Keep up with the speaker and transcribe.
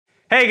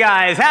Hey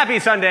guys, happy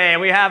Sunday, and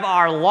we have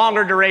our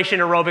longer duration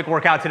aerobic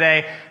workout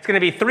today. It's gonna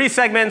be 3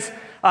 segments.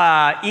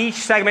 Each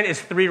segment is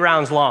 3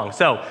 rounds long.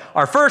 So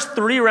our first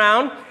 3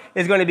 round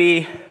is gonna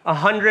be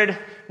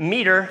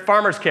 100-meter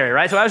farmer's carry,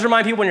 right? So I always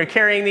remind people when you're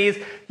carrying these,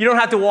 you don't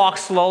have to walk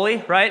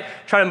slowly, right?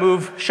 Try to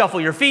move, shuffle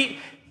your feet,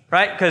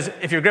 right? Because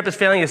if your grip is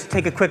failing, just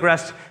take a quick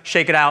rest,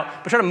 shake it out,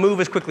 but try to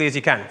move as quickly as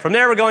you can. From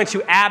there, we're going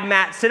to ab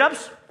mat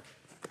sit-ups.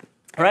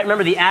 All right,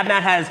 remember the ab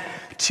mat has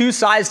 2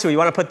 sides to it. You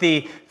wanna put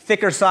the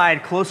thicker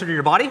side closer to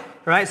your body,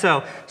 right?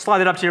 So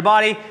slide it up to your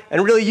body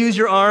and really use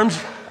your arms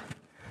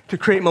to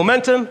create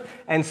momentum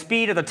and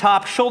speed at the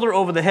top, shoulder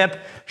over the hip,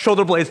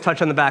 shoulder blades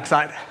touch on the back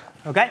side,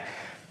 okay?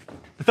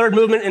 The third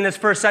movement in this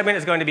first segment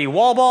is going to be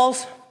wall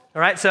balls,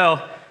 all right?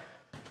 So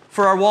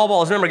for our wall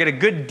balls, remember, get a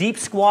good deep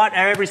squat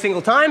every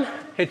single time,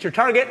 hit your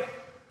target,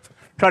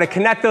 try to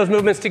connect those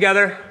movements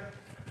together,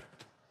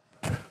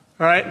 all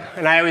right?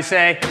 And I always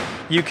say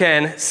you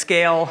can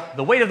scale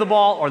the weight of the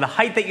ball or the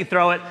height that you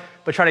throw it,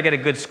 but try to get a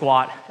good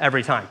squat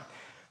every time.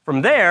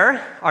 From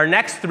there, our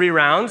next 3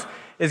 rounds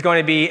is going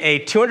to be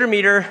a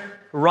 200-meter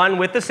run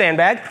with the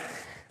sandbag,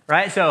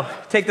 right? So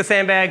take the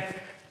sandbag,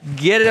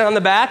 get it on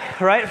the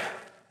back, right?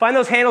 Find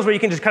those handles where you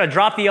can just kind of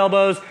drop the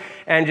elbows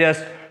and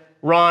just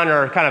run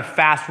or kind of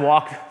fast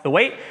walk the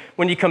weight.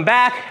 When you come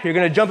back, you're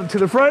gonna jump up to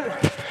the front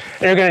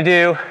and you're gonna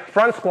do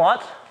front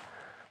squats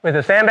with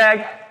the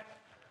sandbag,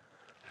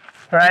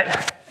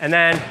 right? And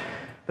then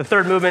the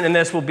third movement in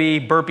this will be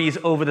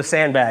burpees over the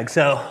sandbag.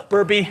 So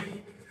burpee,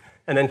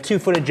 and then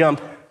 2-footed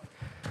jump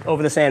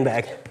over the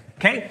sandbag,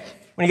 okay?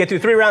 When you get through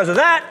 3 rounds of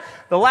that,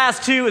 the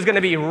last 2 is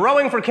gonna be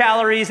rowing for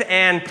calories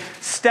and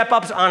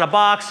step-ups on a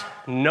box,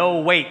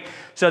 no weight.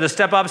 So the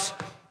step-ups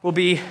will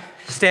be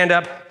stand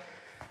up,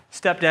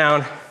 step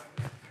down,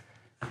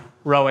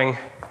 rowing,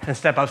 and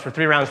step-ups for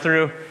 3 rounds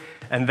through.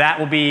 And that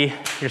will be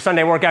your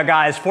Sunday workout,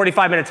 guys.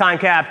 45-minute time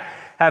cap.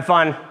 Have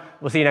fun.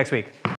 We'll see you next week.